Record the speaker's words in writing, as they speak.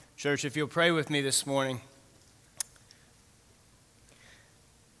Church, if you'll pray with me this morning.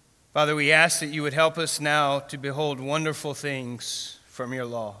 Father, we ask that you would help us now to behold wonderful things from your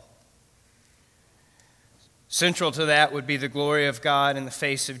law. Central to that would be the glory of God in the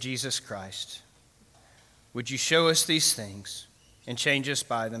face of Jesus Christ. Would you show us these things and change us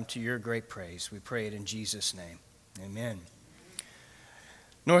by them to your great praise? We pray it in Jesus' name. Amen.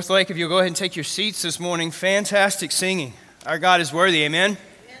 North Lake, if you'll go ahead and take your seats this morning, fantastic singing. Our God is worthy, amen?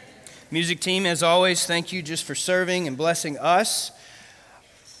 Music team, as always, thank you just for serving and blessing us.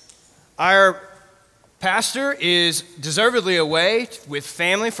 Our pastor is deservedly away with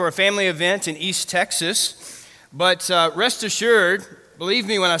family for a family event in East Texas. But rest assured, believe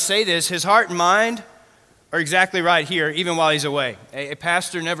me when I say this, his heart and mind are exactly right here, even while he's away. A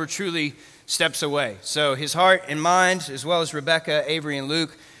pastor never truly steps away. So his heart and mind, as well as Rebecca, Avery, and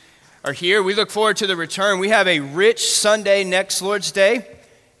Luke, are here. We look forward to the return. We have a rich Sunday next Lord's Day.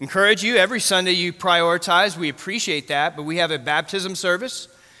 Encourage you, every Sunday you prioritize. We appreciate that, but we have a baptism service.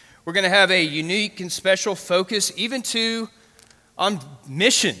 We're going to have a unique and special focus even on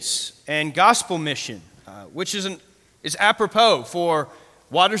missions and gospel mission, which is apropos for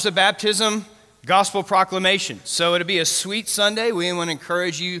waters of baptism, gospel proclamation. So it'll be a sweet Sunday. We want to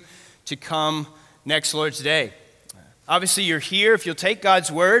encourage you to come next Lord's Day. Obviously, you're here. If you'll take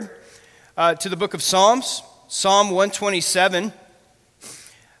God's word to the book of Psalms, Psalm 127.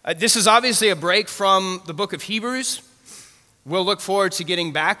 This is obviously a break from the book of Hebrews. We'll look forward to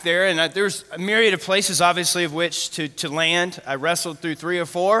getting back there, and there's a myriad of places, obviously, of which to land. I wrestled through 3 or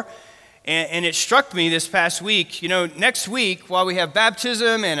 4, and it struck me this past week. You know, next week, while we have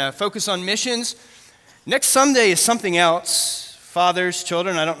baptism and a focus on missions, next Sunday is something else. Fathers,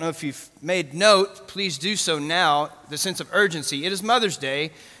 children, I don't know if you've made note, please do so now, the sense of urgency. It is Mother's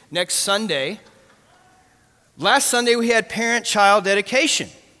Day next Sunday. Last Sunday, we had parent-child dedication.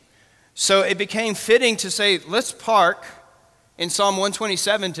 So it became fitting to say, let's park in Psalm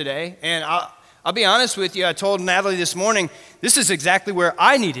 127 today. And I'll be honest with you, I told Natalie this morning, this is exactly where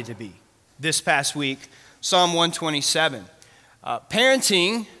I needed to be this past week, Psalm 127.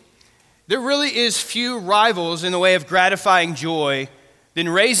 Parenting, there really is few rivals in the way of gratifying joy than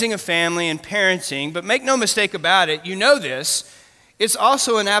raising a family and parenting. But make no mistake about it, you know this, it's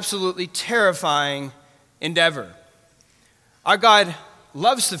also an absolutely terrifying endeavor. Our God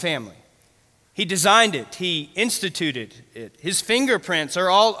loves the family. He designed it. He instituted it. His fingerprints are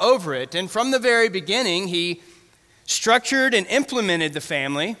all over it. And from the very beginning, he structured and implemented the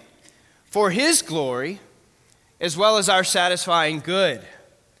family for his glory as well as our satisfying good.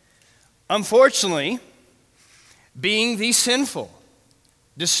 Unfortunately, being the sinful,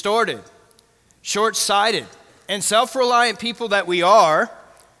 distorted, short-sighted, and self-reliant people that we are,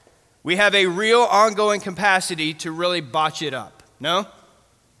 we have a real ongoing capacity to really botch it up. No?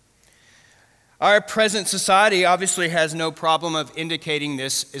 Our present society obviously has no problem of indicating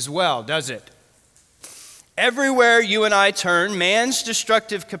this as well, does it? Everywhere you and I turn, man's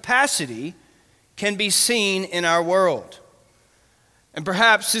destructive capacity can be seen in our world. And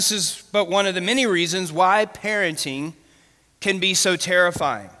perhaps this is but one of the many reasons why parenting can be so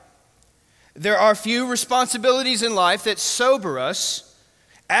terrifying. There are few responsibilities in life that sober us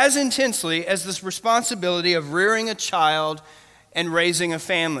as intensely as this responsibility of rearing a child and raising a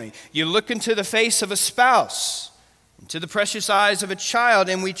family. You look into the face of a spouse, into the precious eyes of a child,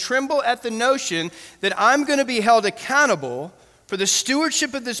 and we tremble at the notion that I'm going to be held accountable for the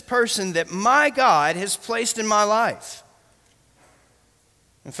stewardship of this person that my God has placed in my life.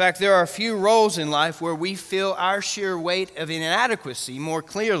 In fact, there are a few roles in life where we feel our sheer weight of inadequacy more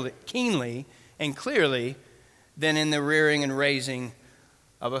keenly and clearly than in the rearing and raising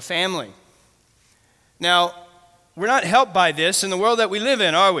of a family. Now, we're not helped by this in the world that we live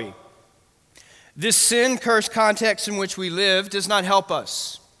in, are we? This sin-cursed context in which we live does not help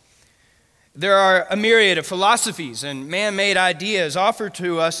us. There are a myriad of philosophies and man-made ideas offered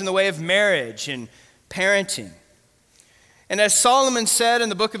to us in the way of marriage and parenting. And as Solomon said in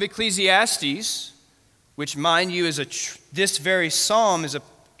the book of Ecclesiastes, which, mind you, this very psalm is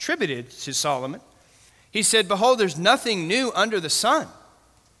attributed to Solomon, he said, "Behold, there's nothing new under the sun."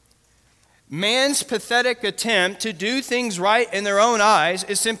 Man's pathetic attempt to do things right in their own eyes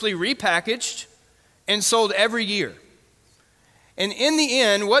is simply repackaged and sold every year. And in the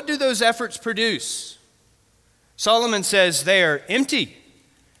end, what do those efforts produce? Solomon says they are empty.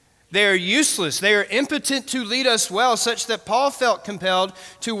 They are useless. They are impotent to lead us well, such that Paul felt compelled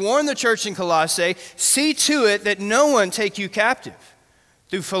to warn the church in Colossae, see to it that no one take you captive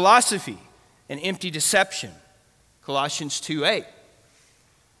through philosophy and empty deception. Colossians 2:8.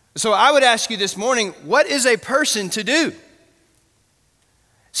 So I would ask you this morning, what is a person to do?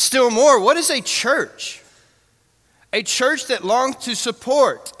 Still more, what is a church? A church that longs to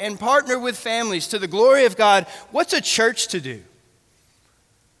support and partner with families to the glory of God. What's a church to do?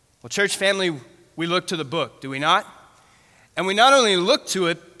 Well, church family, we look to the book, do we not? And we not only look to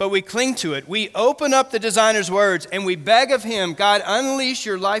it, but we cling to it. We open up the designer's words and we beg of him, God, unleash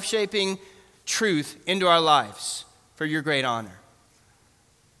your life-shaping truth into our lives for your great honor.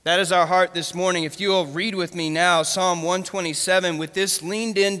 That is our heart this morning. If you will read with me now, Psalm 127, with this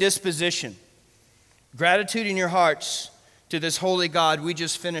leaned-in disposition, gratitude in your hearts to this holy God we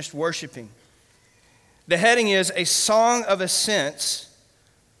just finished worshiping. The heading is A Song of Ascents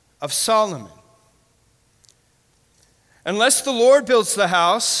of Solomon. Unless the Lord builds the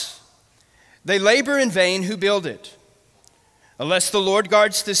house, they labor in vain who build it. Unless the Lord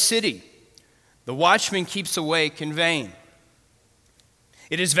guards the city, the watchman keeps awake in vain.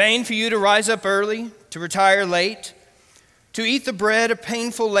 It is vain for you to rise up early, to retire late, to eat the bread of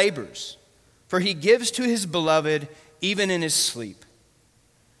painful labors, for he gives to his beloved even in his sleep.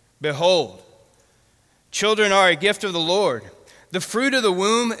 Behold, children are a gift of the Lord. The fruit of the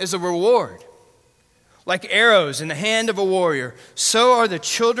womb is a reward. Like arrows in the hand of a warrior, so are the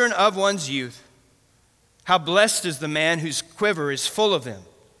children of one's youth. How blessed is the man whose quiver is full of them.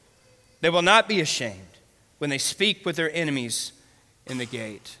 They will not be ashamed when they speak with their enemies in the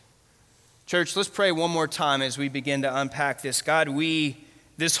gate. Church, let's pray one more time as we begin to unpack this. God,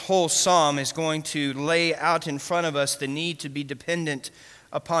 this whole psalm is going to lay out in front of us the need to be dependent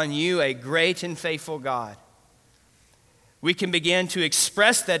upon you, a great and faithful God. We can begin to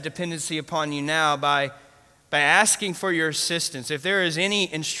express that dependency upon you now by asking for your assistance. If there is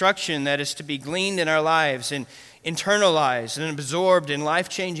any instruction that is to be gleaned in our lives and internalized and absorbed in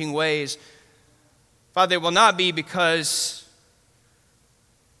life-changing ways, Father, it will not be because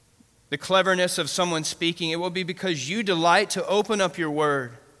the cleverness of someone speaking. It will be because you delight to open up your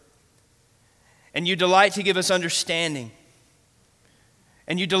word, and you delight to give us understanding,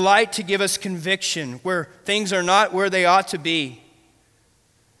 and you delight to give us conviction where things are not where they ought to be.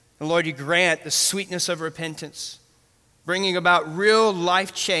 And Lord, you grant the sweetness of repentance, bringing about real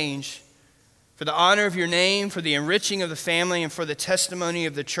life change for the honor of your name, for the enriching of the family, and for the testimony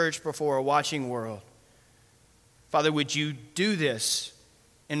of the church before a watching world. Father, would you do this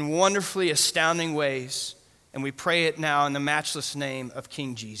in wonderfully astounding ways? And we pray it now in the matchless name of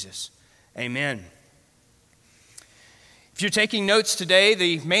King Jesus. Amen. If you're taking notes today,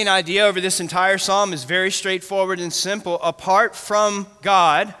 the main idea over this entire psalm is very straightforward and simple. Apart from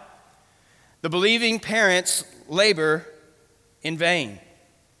God, the believing parents labor in vain.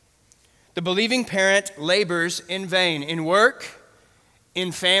 The believing parent labors in vain, in work,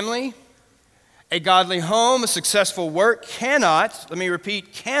 in family. A godly home, a successful work cannot, let me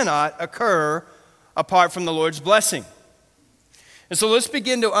repeat, cannot occur apart from the Lord's blessing. And so let's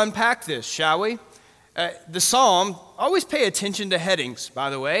begin to unpack this, shall we? The psalm, always pay attention to headings, by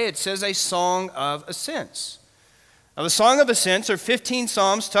the way. It says a song of ascents. Now, the Song of Ascents are 15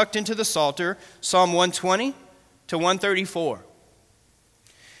 psalms tucked into the Psalter, Psalm 120 to 134.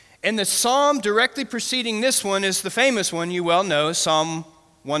 And the psalm directly preceding this one is the famous one you well know, Psalm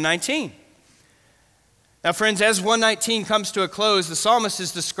 119. Now, friends, as 119 comes to a close, the psalmist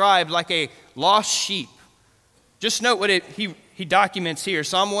is described like a lost sheep. Just note what he documents here.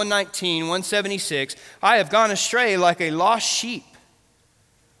 Psalm 119, 176, I have gone astray like a lost sheep.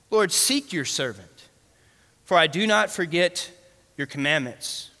 Lord, seek your servant, for I do not forget your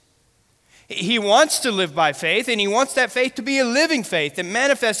commandments. He wants to live by faith, and he wants that faith to be a living faith that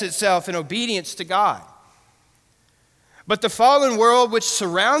manifests itself in obedience to God. But the fallen world which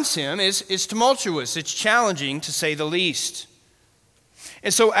surrounds him is tumultuous. It's challenging, to say the least.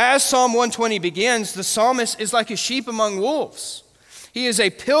 And so as Psalm 120 begins, the psalmist is like a sheep among wolves. He is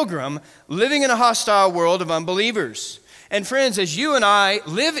a pilgrim living in a hostile world of unbelievers. And friends, as you and I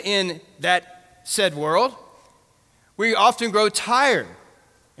live in that said world, we often grow tired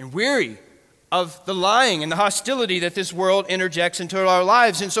and weary of the lying and the hostility that this world interjects into our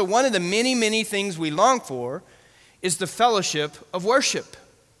lives. And so one of the many, many things we long for is the fellowship of worship,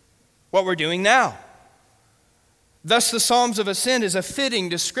 what we're doing now. Thus, the Psalms of Ascent is a fitting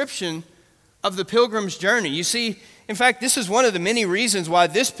description of the pilgrim's journey. You see, in fact, this is one of the many reasons why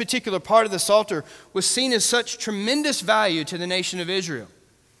this particular part of the Psalter was seen as such tremendous value to the nation of Israel.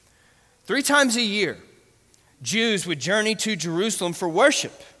 3 times a year, Jews would journey to Jerusalem for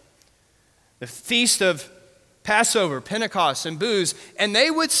worship, the feast of Passover, Pentecost, and booths, and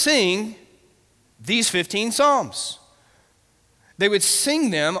they would sing these 15 psalms. They would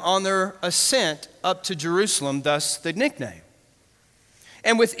sing them on their ascent up to Jerusalem, thus the nickname.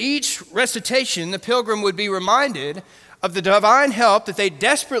 And with each recitation, the pilgrim would be reminded of the divine help that they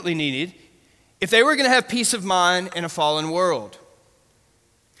desperately needed if they were going to have peace of mind in a fallen world.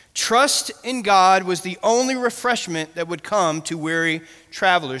 Trust in God was the only refreshment that would come to weary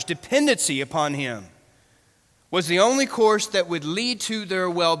travelers. Dependency upon Him was the only course that would lead to their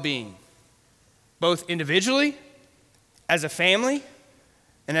well-being, both individually, as a family,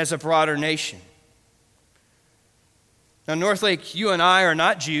 and as a broader nation. Now, Northlake, you and I are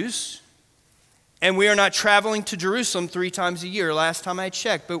not Jews, and we are not traveling to Jerusalem 3 times a year, last time I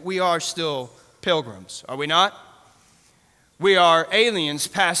checked, but we are still pilgrims, are we not? We are aliens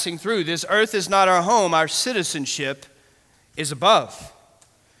passing through. This earth is not our home. Our citizenship is above.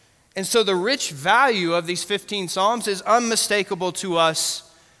 And so the rich value of these 15 Psalms is unmistakable to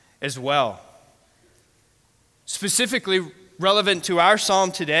us as well. Specifically relevant to our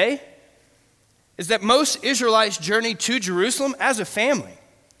psalm today is that most Israelites journeyed to Jerusalem as a family.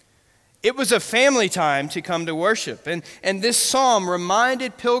 It was a family time to come to worship. And this psalm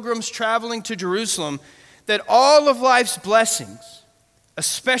reminded pilgrims traveling to Jerusalem that all of life's blessings,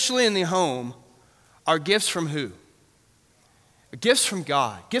 especially in the home, are gifts from who? Gifts from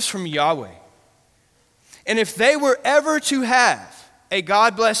God, gifts from Yahweh. And if they were ever to have a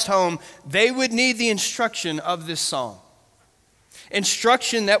God-blessed home, they would need the instruction of this psalm.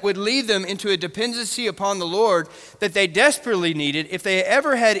 Instruction that would lead them into a dependency upon the Lord that they desperately needed if they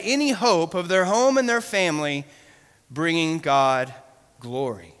ever had any hope of their home and their family bringing God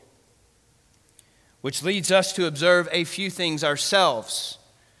glory. Which leads us to observe a few things ourselves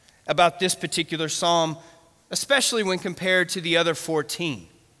about this particular psalm, especially when compared to the other 14.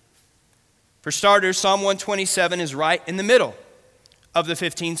 For starters, Psalm 127 is right in the middle of the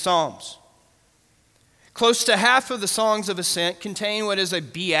 15 Psalms. Close to half of the songs of ascent contain what is a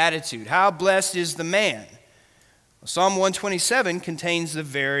beatitude. How blessed is the man? Well, Psalm 127 contains the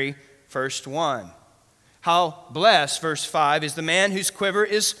very first one. How blessed, verse 5, is the man whose quiver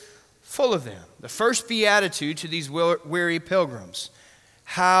is full of them. The first beatitude to these weary pilgrims.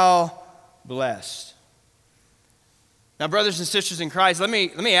 How blessed. Now, brothers and sisters in Christ, let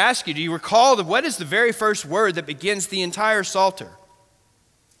me ask you, do you recall what is the very first word that begins the entire Psalter?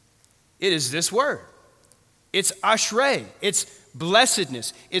 It is this word. It's ashrei. It's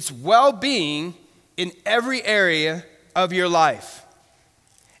blessedness. It's well-being in every area of your life.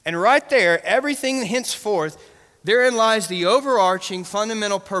 And right there, everything henceforth, therein lies the overarching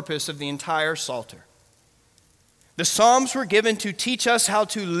fundamental purpose of the entire Psalter. The Psalms were given to teach us how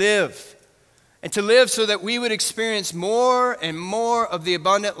to live, and to live so that we would experience more and more of the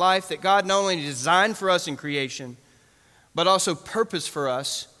abundant life that God not only designed for us in creation, but also purposed for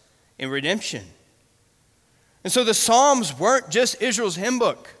us in redemption. And so the Psalms weren't just Israel's hymn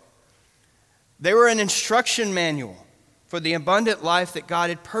book. They were an instruction manual for the abundant life that God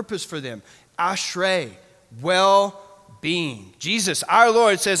had purposed for them. Ashrei, well-being. Jesus, our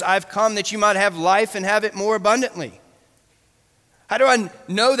Lord, says, I've come that you might have life and have it more abundantly. How do I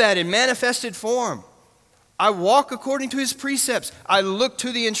know that in manifested form? I walk according to his precepts. I look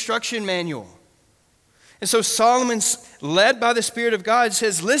to the instruction manual. And so Solomon, led by the Spirit of God,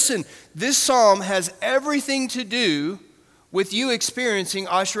 says, listen, this psalm has everything to do with you experiencing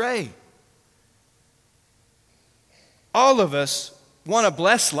Ashrei. All of us want a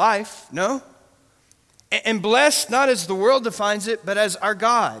blessed life, no? And blessed not as the world defines it, but as our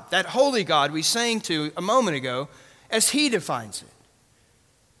God, that holy God we sang to a moment ago, as he defines it.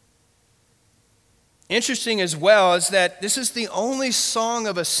 Interesting as well is that this is the only song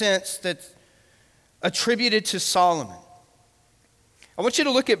of ascent that's attributed to Solomon. I want you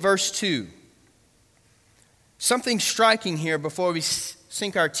to look at verse 2. Something striking here before we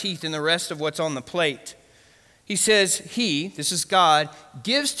sink our teeth in the rest of what's on the plate. He says, he, this is God,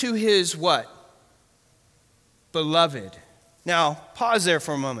 gives to his what? Beloved. Now, pause there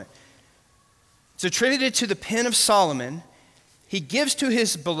for a moment. It's attributed to the pen of Solomon. He gives to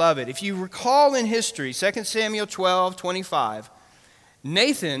his beloved. If you recall in history, 2 Samuel 12:25,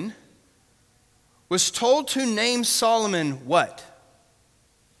 Nathan was told to name Solomon what?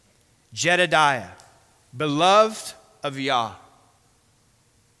 Jedediah, beloved of Yah.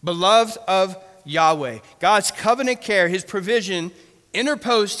 Beloved of Yahweh. God's covenant care, his provision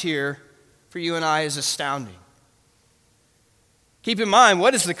interposed here for you and I is astounding. Keep in mind,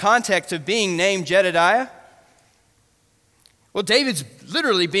 what is the context of being named Jedediah? Well, David's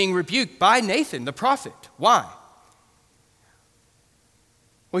literally being rebuked by Nathan, the prophet. Why?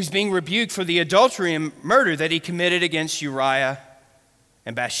 Well, he's being rebuked for the adultery and murder that he committed against Uriah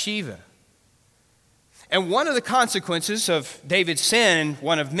and Bathsheba. And one of the consequences of David's sin, and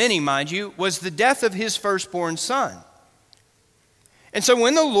one of many, mind you, was the death of his firstborn son. And so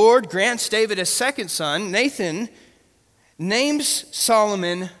when the Lord grants David a second son, Nathan names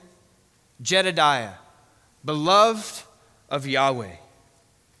Solomon Jedediah, beloved of Yahweh.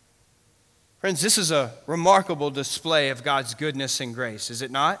 Friends, this is a remarkable display of God's goodness and grace, is it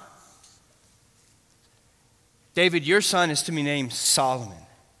not? David, your son is to be named Solomon,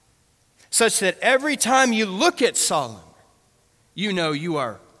 such that every time you look at Solomon, you know you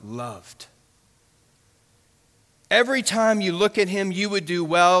are loved. Every time you look at him, you would do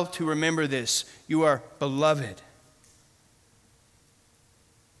well to remember this. You are beloved.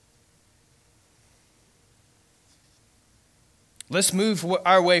 Let's move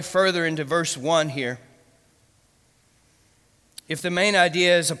our way further into verse 1 here. If the main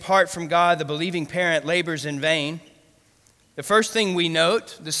idea is apart from God, the believing parent labors in vain, the first thing we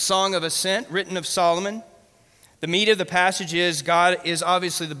note, the Song of Ascent written of Solomon, the meat of the passage is God is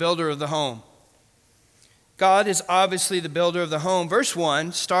obviously the builder of the home. God is obviously the builder of the home. Verse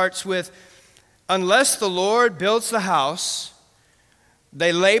 1 starts with, unless the Lord builds the house,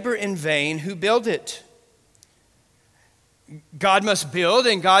 they labor in vain who build it. God must build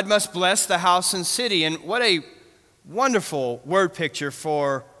and God must bless the house and city. And what a wonderful word picture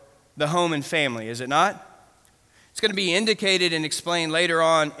for the home and family, is it not? It's going to be indicated and explained later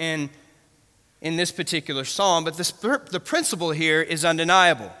on in this particular psalm, but the principle here is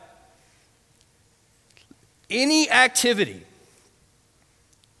undeniable. Any activity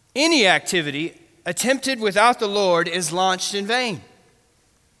attempted without the Lord is launched in vain.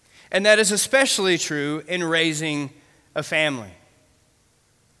 And that is especially true in raising a family.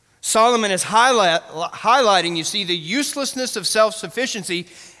 Solomon is highlighting, you see, the uselessness of self-sufficiency,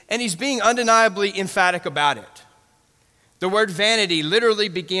 and he's being undeniably emphatic about it. The word vanity literally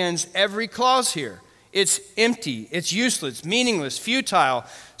begins every clause here. It's empty, it's useless, meaningless, futile.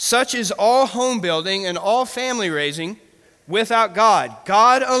 Such is all home building and all family raising without God.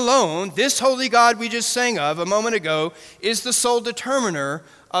 God alone, this holy God we just sang of a moment ago, is the sole determiner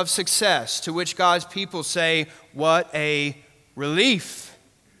of success, to which God's people say, what a relief.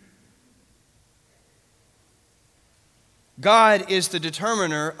 God is the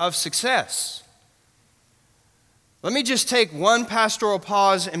determiner of success. Let me just take one pastoral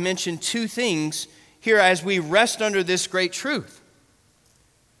pause and mention two things here as we rest under this great truth.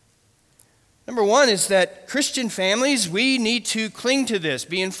 Number one is that Christian families, we need to cling to this,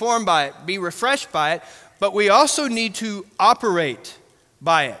 be informed by it, be refreshed by it, but we also need to operate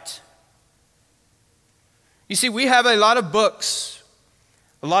by it. You see, we have a lot of books,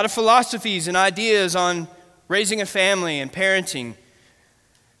 a lot of philosophies and ideas on raising a family and parenting,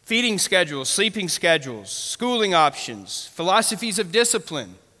 feeding schedules, sleeping schedules, schooling options, philosophies of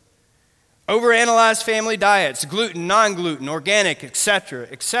discipline, overanalyzed family diets, gluten, non-gluten, organic, etc.,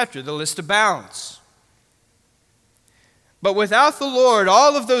 etc. The list abounds. But without the Lord,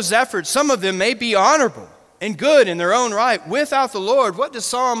 all of those efforts, some of them may be honorable and good in their own right. Without the Lord, what does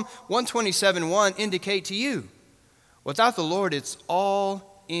Psalm 127:1 indicate to you? Without the Lord, it's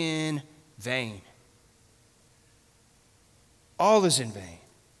all in vain. All is in vain,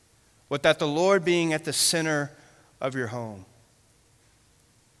 without the Lord being at the center of your home.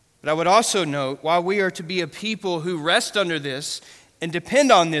 But I would also note, while we are to be a people who rest under this and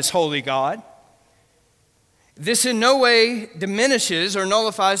depend on this holy God, this in no way diminishes or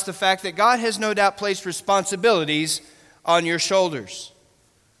nullifies the fact that God has no doubt placed responsibilities on your shoulders.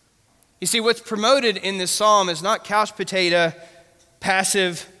 You see, what's promoted in this psalm is not couch potato,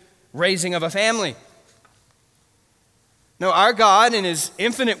 passive raising of a family. No, our God in His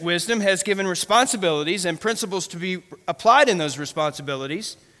infinite wisdom has given responsibilities and principles to be applied in those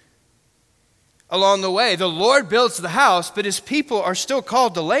responsibilities along the way. The Lord builds the house, but His people are still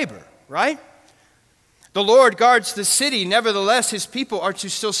called to labor, right? The Lord guards the city. Nevertheless, His people are to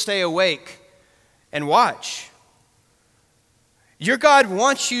still stay awake and watch. Your God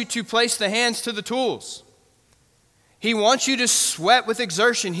wants you to place the hands to the tools. He wants you to sweat with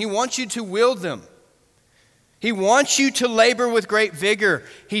exertion. He wants you to wield them. He wants you to labor with great vigor.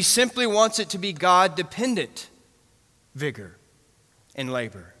 He simply wants it to be God-dependent vigor and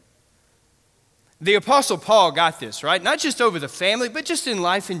labor. The Apostle Paul got this, right? Not just over the family, but just in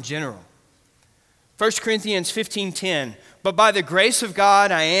life in general. 1 Corinthians 15:10, but by the grace of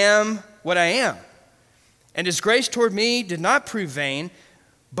God I am what I am. And His grace toward me did not prove vain,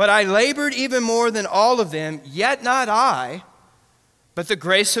 but I labored even more than all of them, yet not I, but the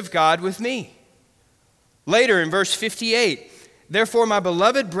grace of God with me. Later in verse 58, therefore, my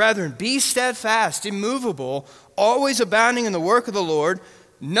beloved brethren, be steadfast, immovable, always abounding in the work of the Lord,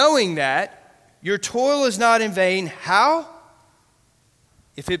 knowing that your toil is not in vain. How?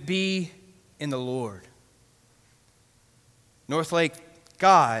 If it be in the Lord. Northlake,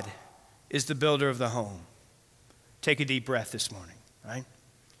 God is the builder of the home. take a deep breath this morning, right?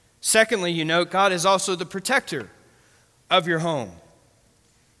 Secondly, you note God is also the protector of your home.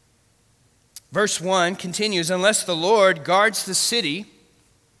 Verse 1 continues, unless the Lord guards the city,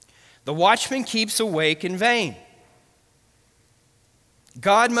 the watchman keeps awake in vain.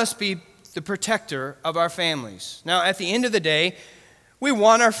 God must be the protector of our families. Now, at the end of the day, we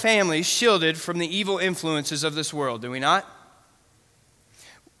want our families shielded from the evil influences of this world, do we not?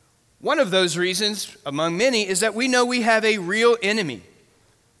 One of those reasons, among many, is that we know we have a real enemy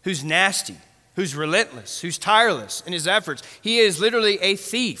who's nasty, who's relentless, who's tireless in his efforts. He is literally a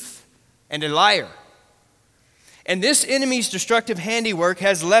thief and a liar. And this enemy's destructive handiwork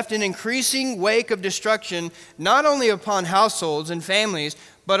has left an increasing wake of destruction not only upon households and families,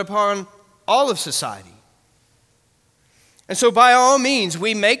 but upon all of society. And so by all means,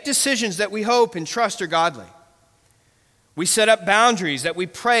 we make decisions that we hope and trust are godly. We set up boundaries that we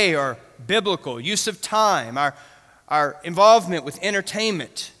pray are biblical, use of time, our involvement with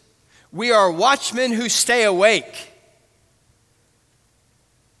entertainment. We are watchmen who stay awake.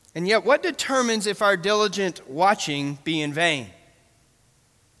 And yet, what determines if our diligent watching be in vain?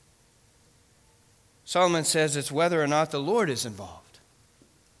 Solomon says it's whether or not the Lord is involved.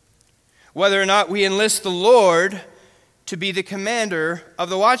 Whether or not we enlist the Lord to be the commander of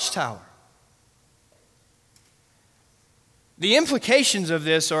the watchtower. The implications of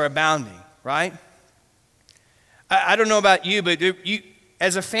this are abounding, right? I don't know about you, but you,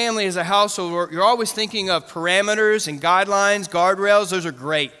 as a family, as a household, you're always thinking of parameters and guidelines, guardrails. Those are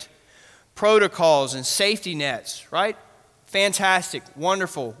great. Protocols and safety nets, right? Fantastic,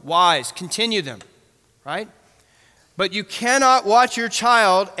 wonderful, wise. Continue them, right? But you cannot watch your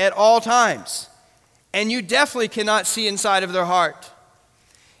child at all times. And you definitely cannot see inside of their heart.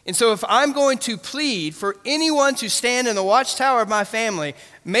 And so if I'm going to plead for anyone to stand in the watchtower of my family,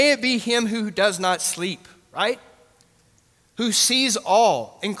 may it be him who does not sleep, right? Who sees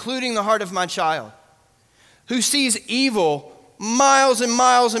all, including the heart of my child. Who sees evil miles and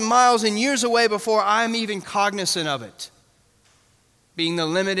miles and miles and years away before I'm even cognizant of it. Being the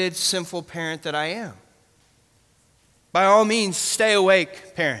limited, sinful parent that I am. By all means, stay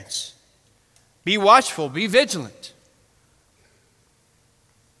awake, parents. Be watchful, be vigilant.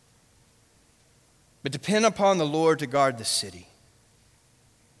 But depend upon the Lord to guard the city.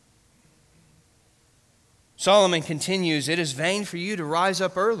 Solomon continues, it is vain for you to rise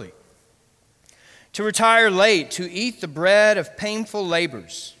up early, to retire late, to eat the bread of painful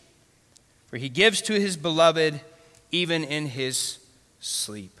labors. For he gives to his beloved even in his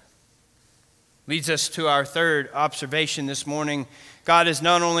sleep. Leads us to our third observation this morning. God is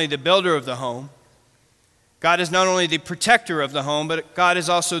not only the builder of the home, God is not only the protector of the home, but God is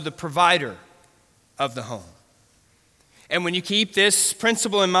also the provider of the home. And when you keep this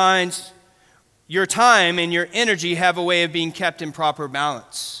principle in mind, your time and your energy have a way of being kept in proper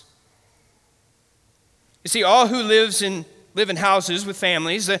balance. You see, all who live in houses with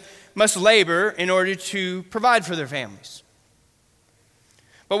families must labor in order to provide for their families.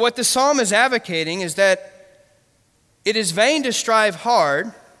 But what the psalm is advocating is that it is vain to strive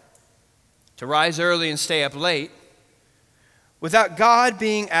hard, to rise early and stay up late, without God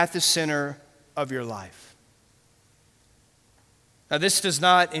being at the center of your life. Now, this does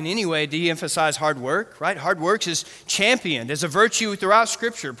not in any way de-emphasize hard work, right? Hard work is championed as a virtue throughout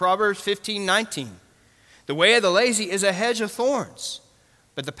Scripture. Proverbs 15:19. The way of the lazy is a hedge of thorns,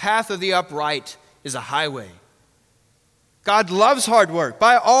 but the path of the upright is a highway. God loves hard work.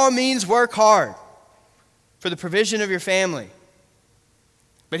 By all means, work hard for the provision of your family.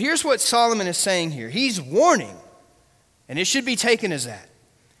 But here's what Solomon is saying here. He's warning, and it should be taken as that.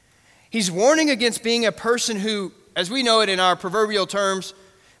 He's warning against being a person who, as we know it in our proverbial terms,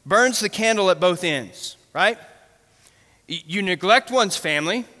 burns the candle at both ends, right? You neglect one's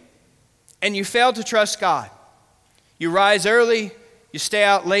family, and you fail to trust God. You rise early, you stay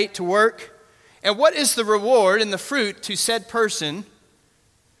out late to work. And what is the reward and the fruit to said person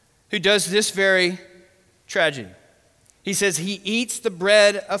who does this very tragedy? He says he eats the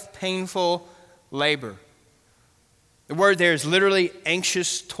bread of painful labor. The word there is literally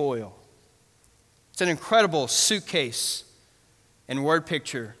anxious toil. It's an incredible suitcase and word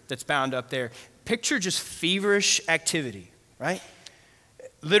picture that's bound up there. Picture just feverish activity, right?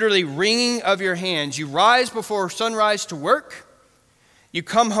 Literally wringing of your hands. You rise before sunrise to work. You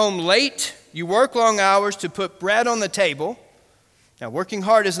come home late. You work long hours to put bread on the table. Now, working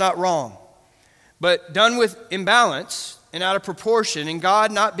hard is not wrong, but done with imbalance and out of proportion, and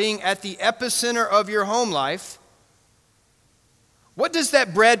God not being at the epicenter of your home life, what does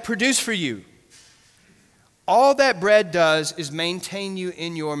that bread produce for you? All that bread does is maintain you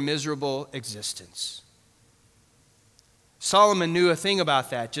in your miserable existence. Solomon knew a thing about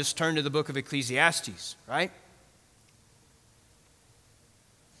that. Just turn to the book of Ecclesiastes, right?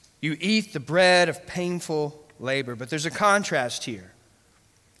 You eat the bread of painful labor. But there's a contrast here.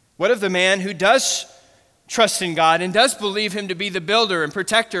 What of the man who does trust in God and does believe him to be the builder and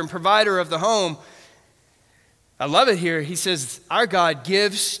protector and provider of the home? I love it here. He says, our God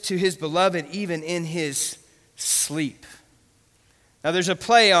gives to his beloved even in his sleep. Now there's a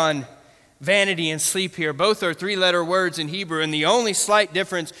play on vanity and sleep here. Both are three-letter words in Hebrew, and the only slight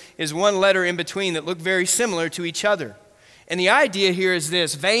difference is one letter in between that look very similar to each other. And the idea here is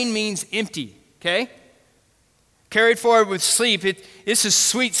this: vain means empty, okay? Carried forward with sleep, this is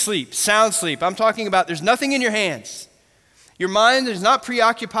sweet sleep, sound sleep. I'm talking about there's nothing in your hands. Your mind is not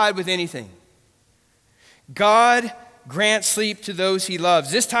preoccupied with anything. God grants sleep to those he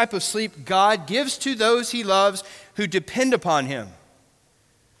loves. This type of sleep God gives to those he loves who depend upon him.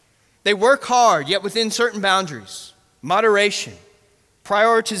 They work hard, yet within certain boundaries, moderation,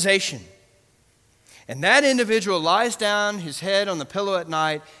 prioritization. And that individual lies down his head on the pillow at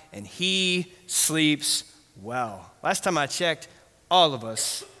night and he sleeps well. Last time I checked, all of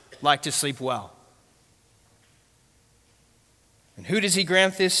us like to sleep well. And who does he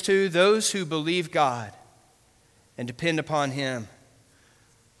grant this to? Those who believe God and depend upon him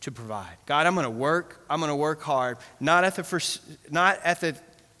to provide. God, I'm going to work hard, not at the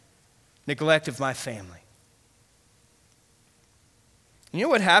neglect of my family. You know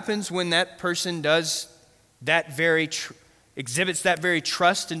what happens when that person does that exhibits that very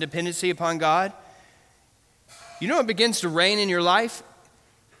trust and dependency upon God? You know what begins to reign in your life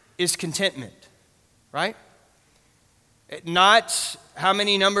is contentment, right? Not how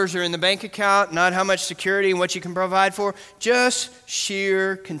many numbers are in the bank account, not how much security and what you can provide for, just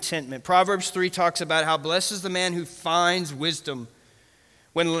sheer contentment. Proverbs 3 talks about how blessed is the man who finds wisdom.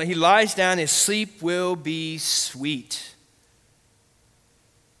 When he lies down, his sleep will be sweet.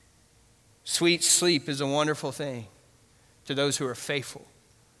 Sweet sleep is a wonderful thing to those who are faithful.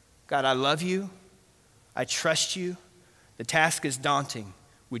 God, I love you. I trust you. The task is daunting.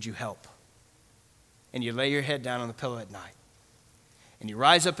 Would you help? And you lay your head down on the pillow at night. And you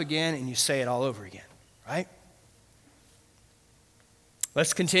rise up again and you say it all over again, right?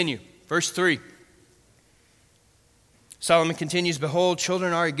 Let's continue. Verse 3. Solomon continues, behold,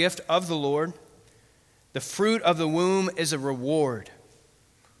 children are a gift of the Lord. The fruit of the womb is a reward.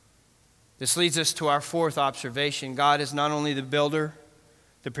 This leads us to our fourth observation. God is not only the builder,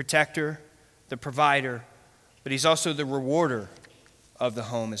 the protector, the provider, but he's also the rewarder of the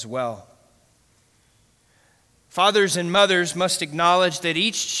home as well. Fathers and mothers must acknowledge that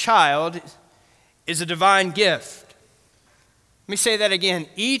each child is a divine gift. Let me say that again.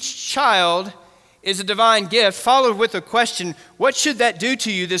 Each child is a divine gift, followed with a question, what should that do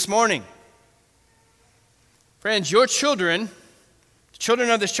to you this morning? Friends, your children, the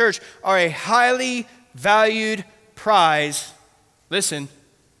children of this church, are a highly valued prize. Listen,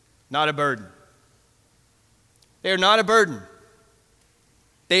 not a burden. They are not a burden.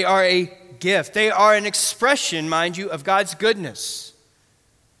 They are a gift. They are an expression, mind you, of God's goodness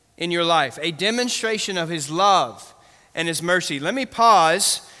in your life, a demonstration of his love and his mercy. Let me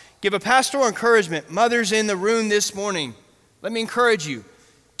pause, give a pastoral encouragement. Mothers in the room this morning, let me encourage you,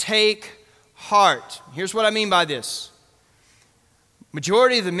 take heart. Here's what I mean by this.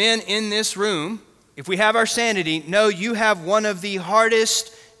 Majority of the men in this room, if we have our sanity, know you have one of the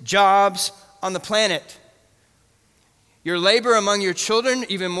hardest jobs on the planet. Your labor among your children,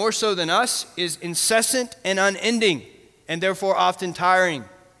 even more so than us, is incessant and unending, and therefore often tiring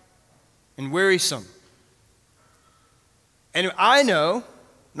and wearisome. And I know,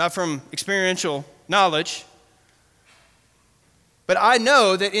 not from experiential knowledge, but I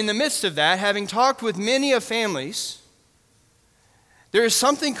know that in the midst of that, having talked with many of families, there is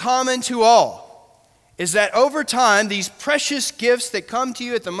something common to all, is that over time, these precious gifts that come to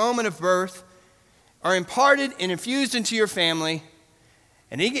you at the moment of birth are imparted and infused into your family.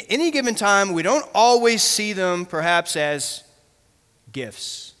 And at any given time, we don't always see them perhaps as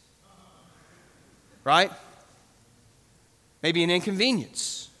gifts. Right? Maybe an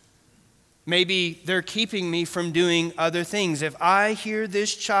inconvenience. Maybe they're keeping me from doing other things. If I hear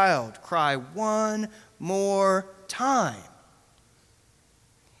this child cry one more time,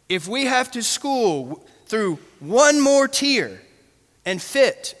 if we have to school through one more tear and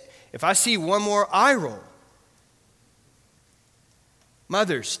fit, if I see one more eye roll,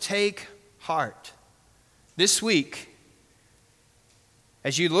 mothers, take heart. This week,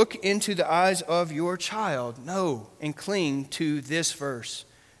 as you look into the eyes of your child, know and cling to this verse.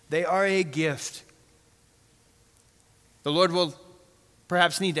 They are a gift. The Lord will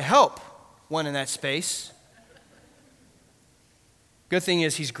perhaps need to help one in that space. Good thing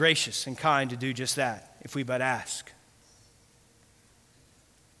is he's gracious and kind to do just that, if we but ask.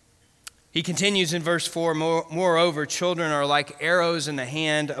 He continues in verse 4, moreover, children are like arrows in the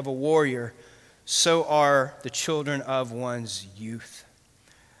hand of a warrior, so are the children of one's youth.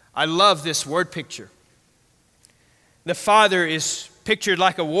 I love this word picture. The father is pictured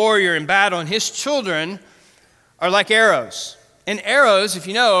like a warrior in battle, and his children are like arrows. And arrows, if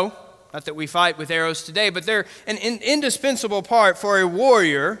you know, not that we fight with arrows today, but they're an indispensable part for a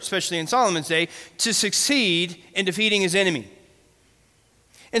warrior, especially in Solomon's day, to succeed in defeating his enemy.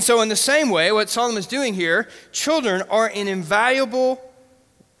 And so in the same way, what Solomon's doing here, children are an invaluable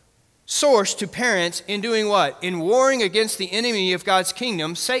source to parents in doing what? In warring against the enemy of God's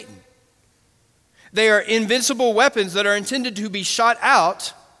kingdom, Satan. They are invincible weapons that are intended to be shot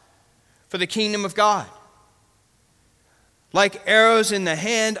out for the kingdom of God. Like arrows in the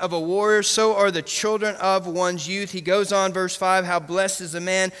hand of a warrior, so are the children of one's youth. He goes on, verse 5, how blessed is the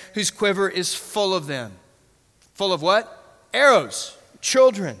man whose quiver is full of them. Full of what? Arrows.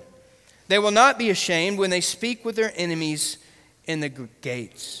 Children. They will not be ashamed when they speak with their enemies in the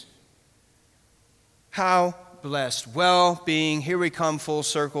gates. How blessed. Well-being, here we come full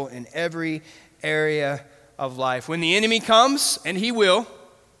circle in every area of life. When the enemy comes, and he will,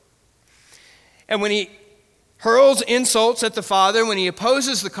 and when he hurls insults at the father, when he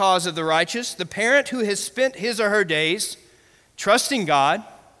opposes the cause of the righteous, the parent who has spent his or her days trusting God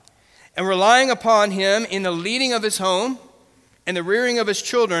and relying upon him in the leading of his home and the rearing of his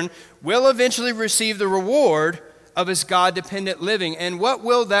children will eventually receive the reward of his God-dependent living. And what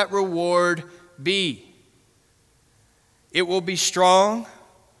will that reward be? It will be strong,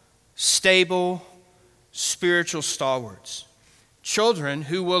 stable, spiritual stalwarts. Children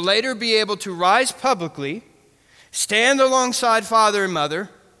who will later be able to rise publicly, stand alongside father and mother.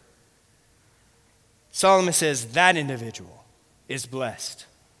 Solomon says that individual is blessed.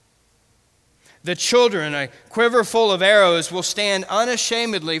 The children, a quiver full of arrows, will stand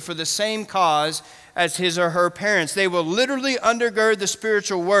unashamedly for the same cause as his or her parents. They will literally undergird the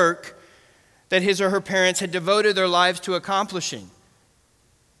spiritual work that his or her parents had devoted their lives to accomplishing.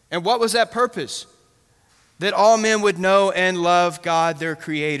 And what was that purpose? That all men would know and love God, their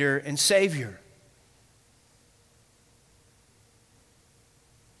Creator and Savior.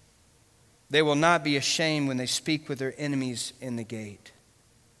 They will not be ashamed when they speak with their enemies in the gate.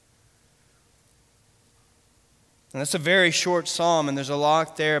 And that's a very short psalm, and there's a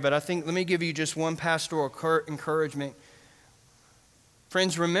lot there, but I think, let me give you just one pastoral encouragement.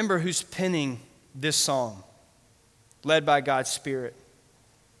 Friends, remember who's penning this psalm, led by God's Spirit.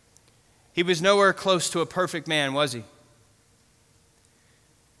 He was nowhere close to a perfect man, was he?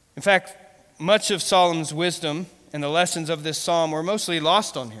 In fact, much of Solomon's wisdom and the lessons of this psalm were mostly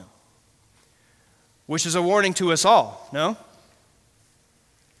lost on him, which is a warning to us all, no?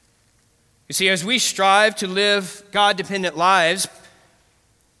 You see, as we strive to live God-dependent lives,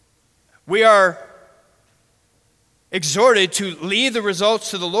 we are exhorted to leave the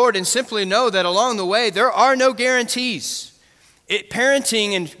results to the Lord and simply know that along the way, there are no guarantees.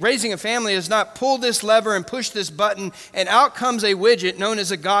 Parenting and raising a family is not pull this lever and push this button and out comes a widget known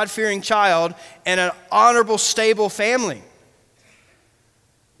as a God-fearing child and an honorable, stable family.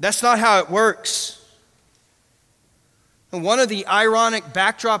 That's not how it works. And one of the ironic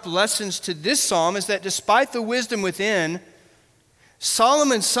backdrop lessons to this psalm is that despite the wisdom within,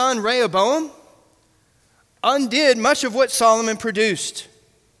 Solomon's son Rehoboam undid much of what Solomon produced.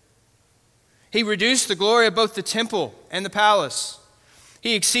 He reduced the glory of both the temple and the palace.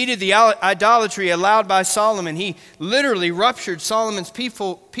 He exceeded the idolatry allowed by Solomon. He literally ruptured Solomon's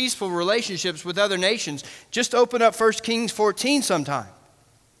peaceful relationships with other nations. Just open up 1 Kings 14 sometime.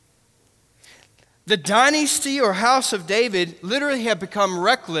 The dynasty or house of David literally had become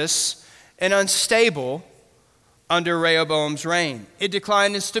reckless and unstable under Rehoboam's reign. It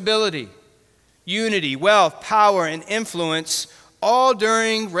declined in stability, unity, wealth, power, and influence, all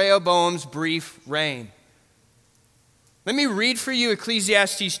during Rehoboam's brief reign. Let me read for you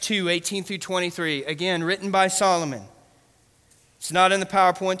Ecclesiastes 2, 18 through 23, again, written by Solomon. It's not in the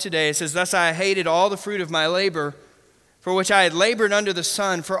PowerPoint today. It says, "Thus I hated all the fruit of my labor, for which I had labored under the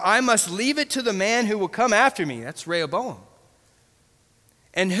sun, for I must leave it to the man who will come after me." That's Rehoboam.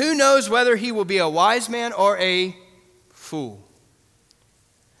 "And who knows whether he will be a wise man or a fool?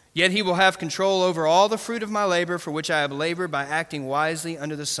 Yet he will have control over all the fruit of my labor, for which I have labored by acting wisely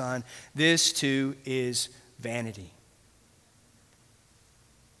under the sun. This too is vanity."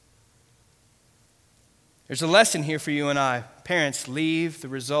 There's a lesson here for you and I. Parents, leave the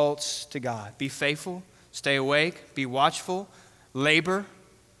results to God. Be faithful, stay awake, be watchful, labor,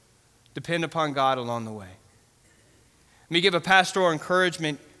 depend upon God along the way. Let me give a pastoral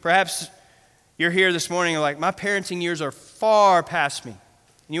encouragement. Perhaps you're here this morning and like, my parenting years are far past me.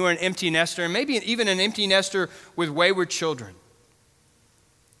 You are an empty nester, and maybe even an empty nester with wayward children.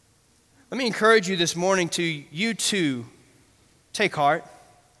 Let me encourage you this morning to you too, take heart.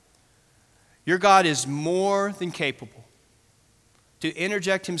 Your God is more than capable to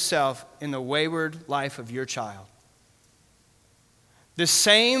interject himself in the wayward life of your child. The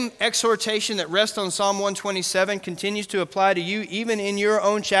same exhortation that rests on Psalm 127 continues to apply to you even in your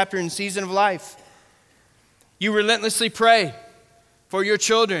own chapter and season of life. You relentlessly pray for your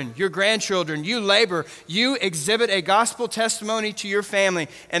children, your grandchildren. You labor. You exhibit a gospel testimony to your family,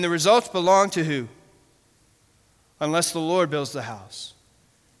 and the results belong to who? Unless the Lord builds the house,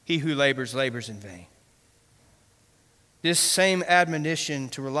 he who labors, labors in vain. This same admonition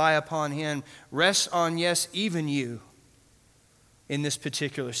to rely upon him rests on, yes, even you in this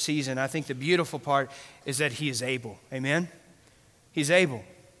particular season. I think the beautiful part is that he is able. Amen? He's able.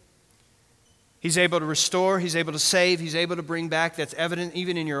 He's able to restore. He's able to save. He's able to bring back. That's evident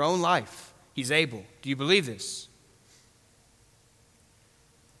even in your own life. He's able. Do you believe this?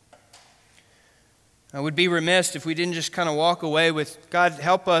 I would be remiss if we didn't just kind of walk away with, God,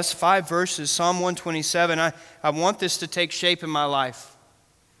 help us, 5 verses, Psalm 127. I want this to take shape in my life.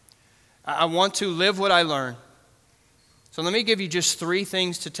 I want to live what I learn. So let me give you just 3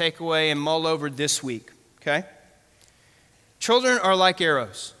 things to take away and mull over this week, okay? Children are like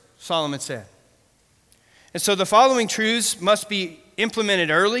arrows, Solomon said. And so the following truths must be implemented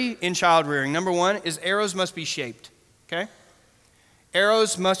early in child rearing. Number 1 is arrows must be shaped, okay?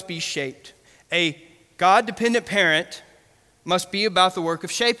 Arrows must be shaped. A God-dependent parent must be about the work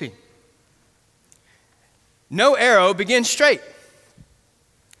of shaping. No arrow begins straight.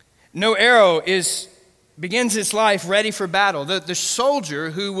 No arrow begins its life ready for battle. The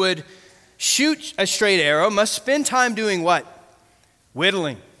soldier who would shoot a straight arrow must spend time doing what?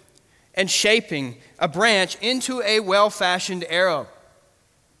 Whittling and shaping a branch into a well-fashioned arrow.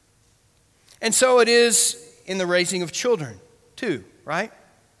 And so it is in the raising of children too, right?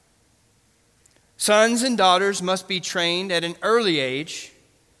 Sons and daughters must be trained at an early age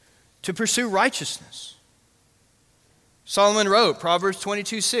to pursue righteousness. Solomon wrote, Proverbs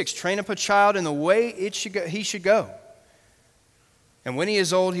 22:6, train up a child in the way he should go. And when he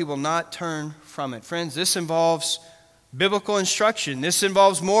is old, he will not turn from it. Friends, this involves biblical instruction. This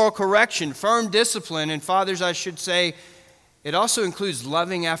involves moral correction, firm discipline, and fathers, I should say, it also includes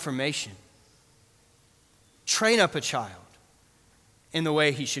loving affirmation. Train up a child in the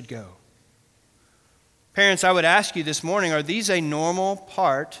way he should go. Parents, I would ask you this morning, are these a normal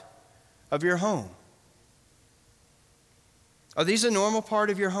part of your home? Are these a normal part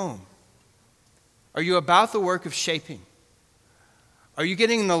of your home? Are you about the work of shaping? Are you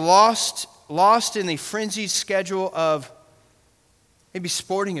getting lost in the frenzied schedule of maybe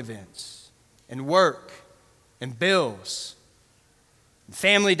sporting events and work and bills and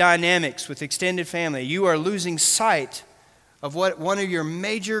family dynamics with extended family? You are losing sight of what one of your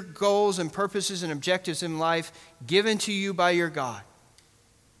major goals and purposes and objectives in life given to you by your God.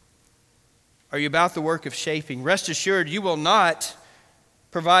 Are you about the work of shaping? Rest assured, you will not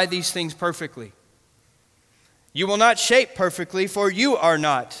provide these things perfectly. You will not shape perfectly, for you are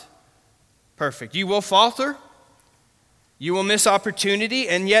not perfect. You will falter. You will miss opportunity,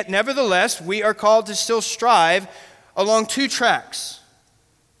 and yet, nevertheless, we are called to still strive along 2 tracks,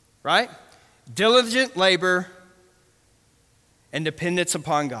 right? Diligent labor and dependence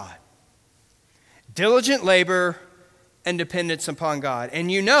upon God. Diligent labor and dependence upon God. And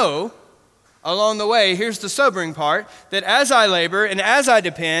you know, along the way, here's the sobering part, that as I labor and as I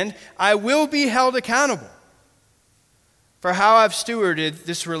depend, I will be held accountable for how I've stewarded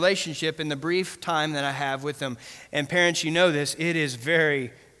this relationship in the brief time that I have with them. And parents, you know this, it is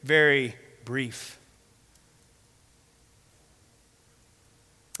very, very brief.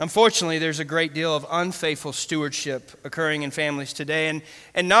 Unfortunately, there's a great deal of unfaithful stewardship occurring in families today,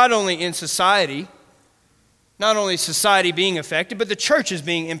 and not only in society, not only is society being affected, but the church is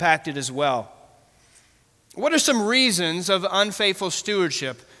being impacted as well. What are some reasons of unfaithful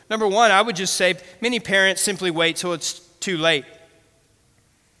stewardship? Number 1, I would just say many parents simply wait till it's too late.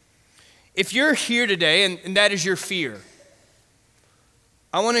 If you're here today and that is your fear,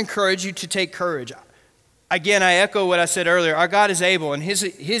 I want to encourage you to take courage. Again, I echo what I said earlier. Our God is able, and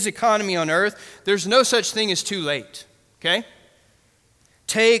His economy on earth, there's no such thing as too late, okay?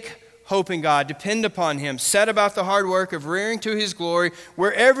 Take hope in God. Depend upon Him. Set about the hard work of rearing to His glory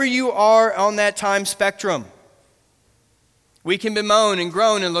wherever you are on that time spectrum. We can bemoan and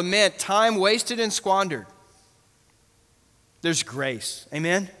groan and lament time wasted and squandered. There's grace.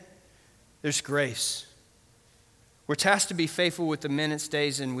 Amen? There's grace. We're tasked to be faithful with the minutes,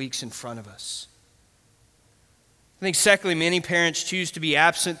 days, and weeks in front of us. I think secondly, many parents choose to be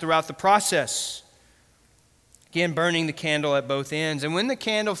absent throughout the process. Again, burning the candle at both ends. And when the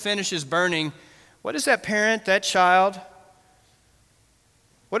candle finishes burning, what is that parent, that child,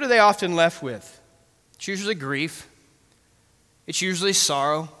 what are they often left with? It's usually grief. It's usually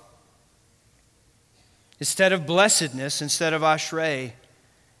sorrow. Instead of blessedness, instead of ashrei,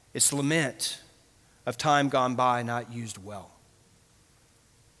 it's lament of time gone by not used well.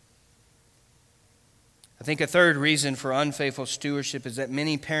 I think a third reason for unfaithful stewardship is that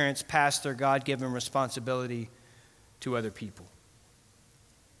many parents pass their God-given responsibility to other people.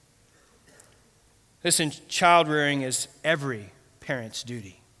 Listen, child rearing is every parent's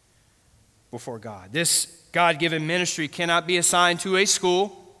duty before God. This God-given ministry cannot be assigned to a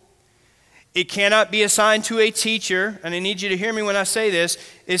school. It cannot be assigned to a teacher. And I need you to hear me when I say this.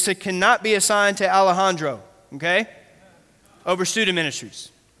 It cannot be assigned to Alejandro, okay? Over student ministries.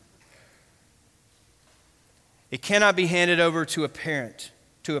 It cannot be handed over to a parent,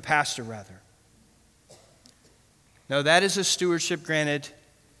 to a pastor rather. No, that is a stewardship granted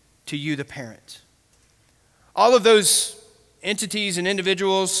to you, the parent. All of those entities and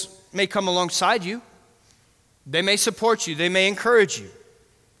individuals may come alongside you. They may support you. They may encourage you.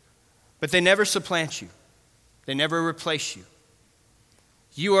 But they never supplant you. They never replace you.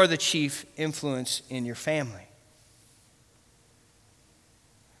 You are the chief influence in your family.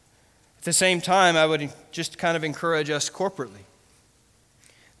 At the same time, I would just kind of encourage us corporately.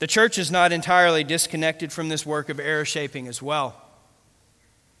 The church is not entirely disconnected from this work of era shaping as well.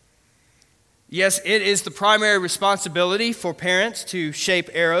 Yes, it is the primary responsibility for parents to shape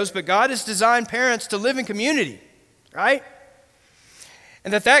arrows, but God has designed parents to live in community, right?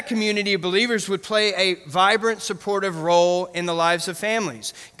 And that community of believers would play a vibrant, supportive role in the lives of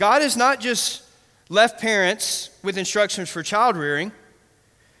families. God has not just left parents with instructions for child rearing.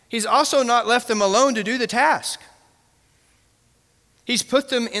 He's also not left them alone to do the task. He's put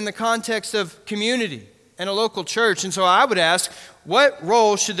them in the context of community and a local church. And so I would ask, what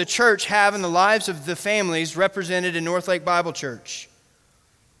role should the church have in the lives of the families represented in Northlake Bible Church?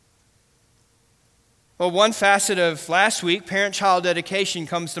 Well, one facet of last week, parent-child dedication,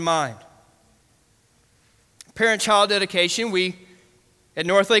 comes to mind. Parent-child dedication, at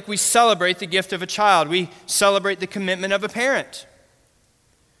Northlake, we celebrate the gift of a child. We celebrate the commitment of a parent.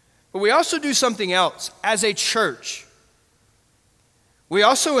 But we also do something else. As a church, we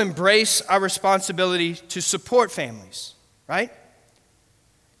also embrace our responsibility to support families, right?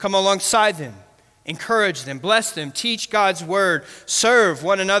 Come alongside them, encourage them, bless them, teach God's word, serve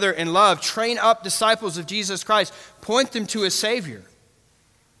one another in love, train up disciples of Jesus Christ, point them to a Savior.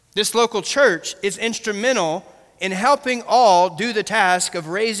 This local church is instrumental in helping all do the task of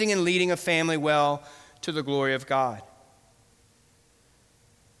raising and leading a family well to the glory of God.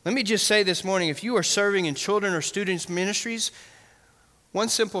 Let me just say this morning, if you are serving in children or students ministries, one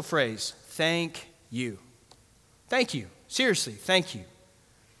simple phrase: thank you. Thank you. Seriously, thank you.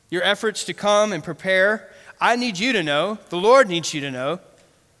 Your efforts to come and prepare, I need you to know, the Lord needs you to know,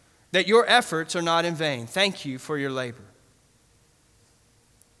 that your efforts are not in vain. Thank you for your labor.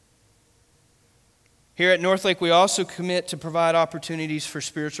 Here at Northlake, we also commit to provide opportunities for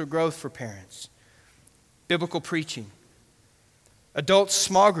spiritual growth for parents. Biblical preaching. Adult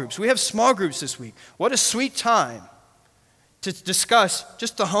small groups. We have small groups this week. What a sweet time to discuss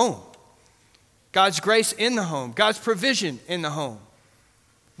just the home. God's grace in the home. God's provision in the home.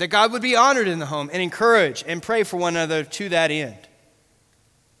 That God would be honored in the home, and encourage and pray for one another to that end.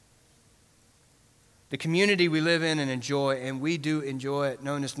 The community we live in and enjoy, and we do enjoy it,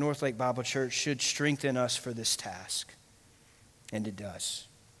 known as Northlake Bible Church, should strengthen us for this task. And it does.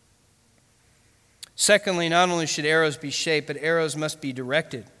 Secondly, not only should arrows be shaped, but arrows must be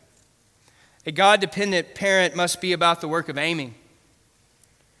directed. A God-dependent parent must be about the work of aiming.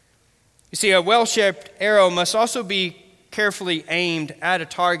 You see, a well-shaped arrow must also be carefully aimed at a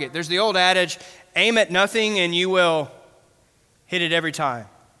target. There's the old adage, aim at nothing and you will hit it every time,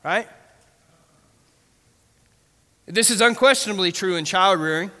 right? This is unquestionably true in child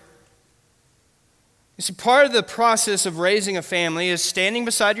rearing. You see, part of the process of raising a family is standing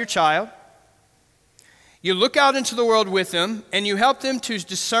beside your child. You look out into the world with them, and you help them to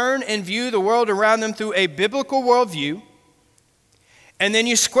discern and view the world around them through a biblical worldview. And then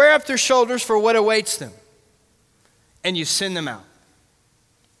you square up their shoulders for what awaits them. And you send them out.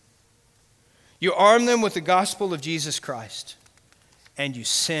 You arm them with the gospel of Jesus Christ. And you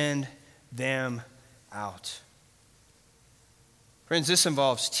send them out. Friends, this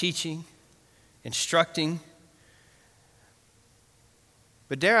involves teaching, instructing.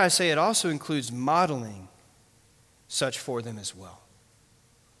 But dare I say, it also includes modeling such for them as well.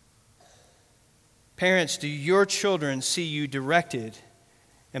 Parents, do your children see you directed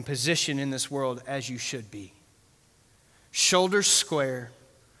and positioned in this world as you should be? Shoulders square,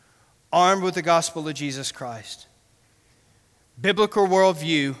 armed with the gospel of Jesus Christ, biblical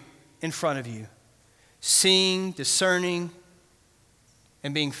worldview in front of you, seeing, discerning,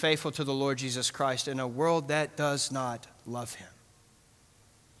 and being faithful to the Lord Jesus Christ in a world that does not love him.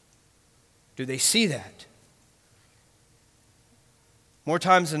 Do they see that? More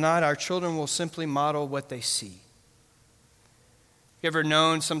times than not, our children will simply model what they see. You ever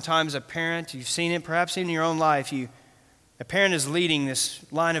known sometimes a parent, you've seen it perhaps in your own life, a parent is leading this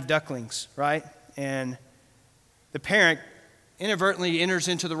line of ducklings, right? And the parent inadvertently enters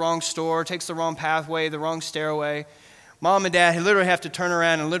into the wrong store, takes the wrong pathway, the wrong stairway. Mom and dad literally have to turn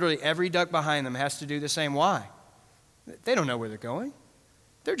around, and literally every duck behind them has to do the same. Why? They don't know where they're going.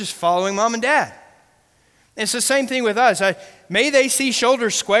 They're just following mom and dad. And it's the same thing with us. May they see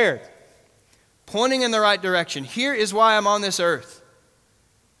shoulders squared, pointing in the right direction. Here is why I'm on this earth.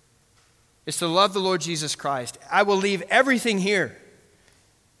 It's to love the Lord Jesus Christ. I will leave everything here.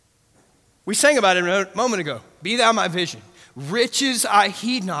 We sang about it a moment ago. Be thou my vision. Riches I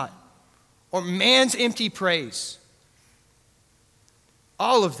heed not, or man's empty praise.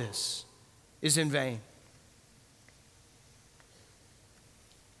 All of this is in vain.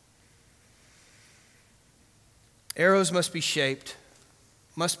 Arrows must be shaped,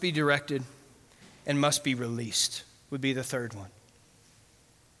 must be directed, and must be released, would be the third one.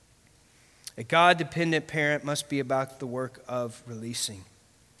 A God-dependent parent must be about the work of releasing.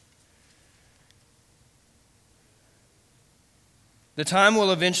 The time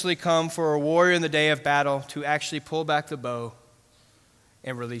will eventually come for a warrior in the day of battle to actually pull back the bow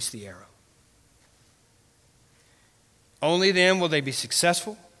and release the arrow. Only then will they be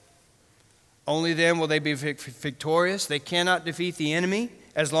successful. Only then will they be victorious. They cannot defeat the enemy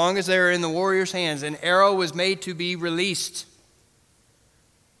as long as they are in the warrior's hands. An arrow was made to be released.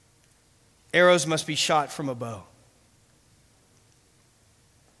 Arrows must be shot from a bow.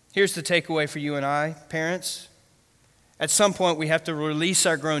 Here's the takeaway for you and I, parents. At some point, we have to release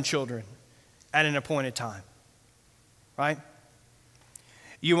our grown children at an appointed time, right?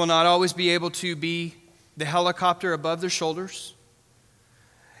 You will not always be able to be the helicopter above their shoulders.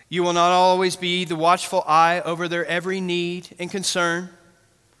 You will not always be the watchful eye over their every need and concern.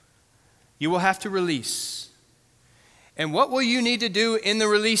 You will have to release. And what will you need to do in the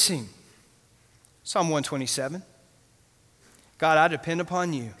releasing? Psalm 127. God, I depend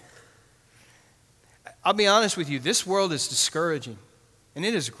upon you. I'll be honest with you, this world is discouraging, and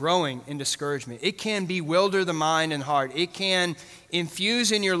it is growing in discouragement. It can bewilder the mind and heart. It can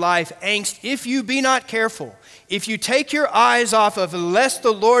infuse in your life angst if you be not careful. If you take your eyes off of, unless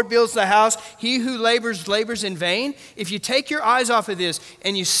the Lord builds the house, he who labors, labors in vain. If you take your eyes off of this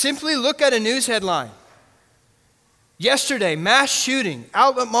and you simply look at a news headline, yesterday, mass shooting,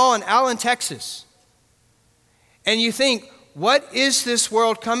 Outlet Mall in Allen, Texas, and you think, what is this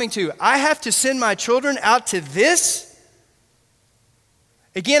world coming to? I have to send my children out to this?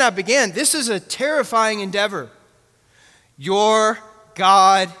 Again, this is a terrifying endeavor. Your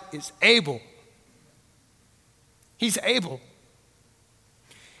God is able. He's able.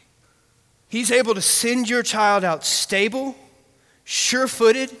 He's able to send your child out stable,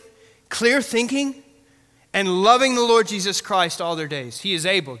 sure-footed, clear-thinking, and loving the Lord Jesus Christ all their days. He is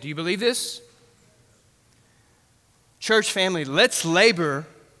able. Do you believe this? Church family, let's labor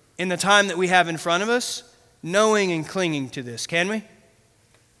in the time that we have in front of us, knowing and clinging to this, can we?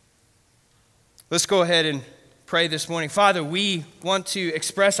 Let's go ahead and pray this morning. Father, we want to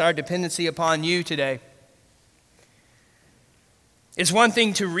express our dependency upon you today. It's one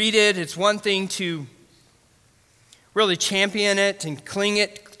thing to read it. It's one thing to really champion it and cling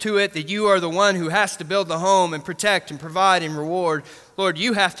to it, that you are the one who has to build the home and protect and provide and reward. Lord,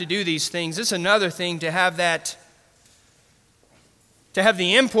 you have to do these things. It's another thing to have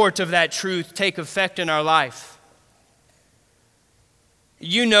the import of that truth take effect in our life.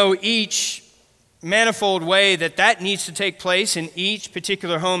 You know each manifold way that needs to take place in each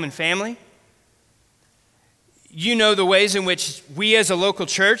particular home and family. You know the ways in which we as a local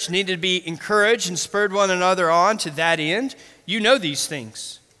church need to be encouraged and spurred one another on to that end. You know these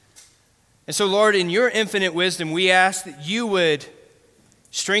things. And so, Lord, in your infinite wisdom, we ask that you would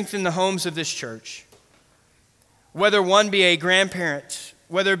strengthen the homes of this church. Whether one be a grandparent,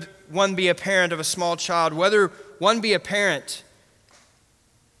 whether one be a parent of a small child, whether one be a parent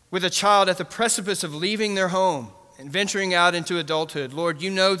with a child at the precipice of leaving their home and venturing out into adulthood. Lord, you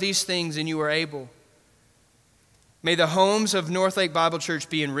know these things and you are able. May the homes of North Lake Bible Church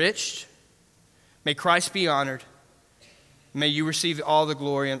be enriched. May Christ be honored. May you receive all the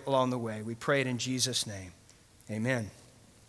glory along the way. We pray it in Jesus' name. Amen.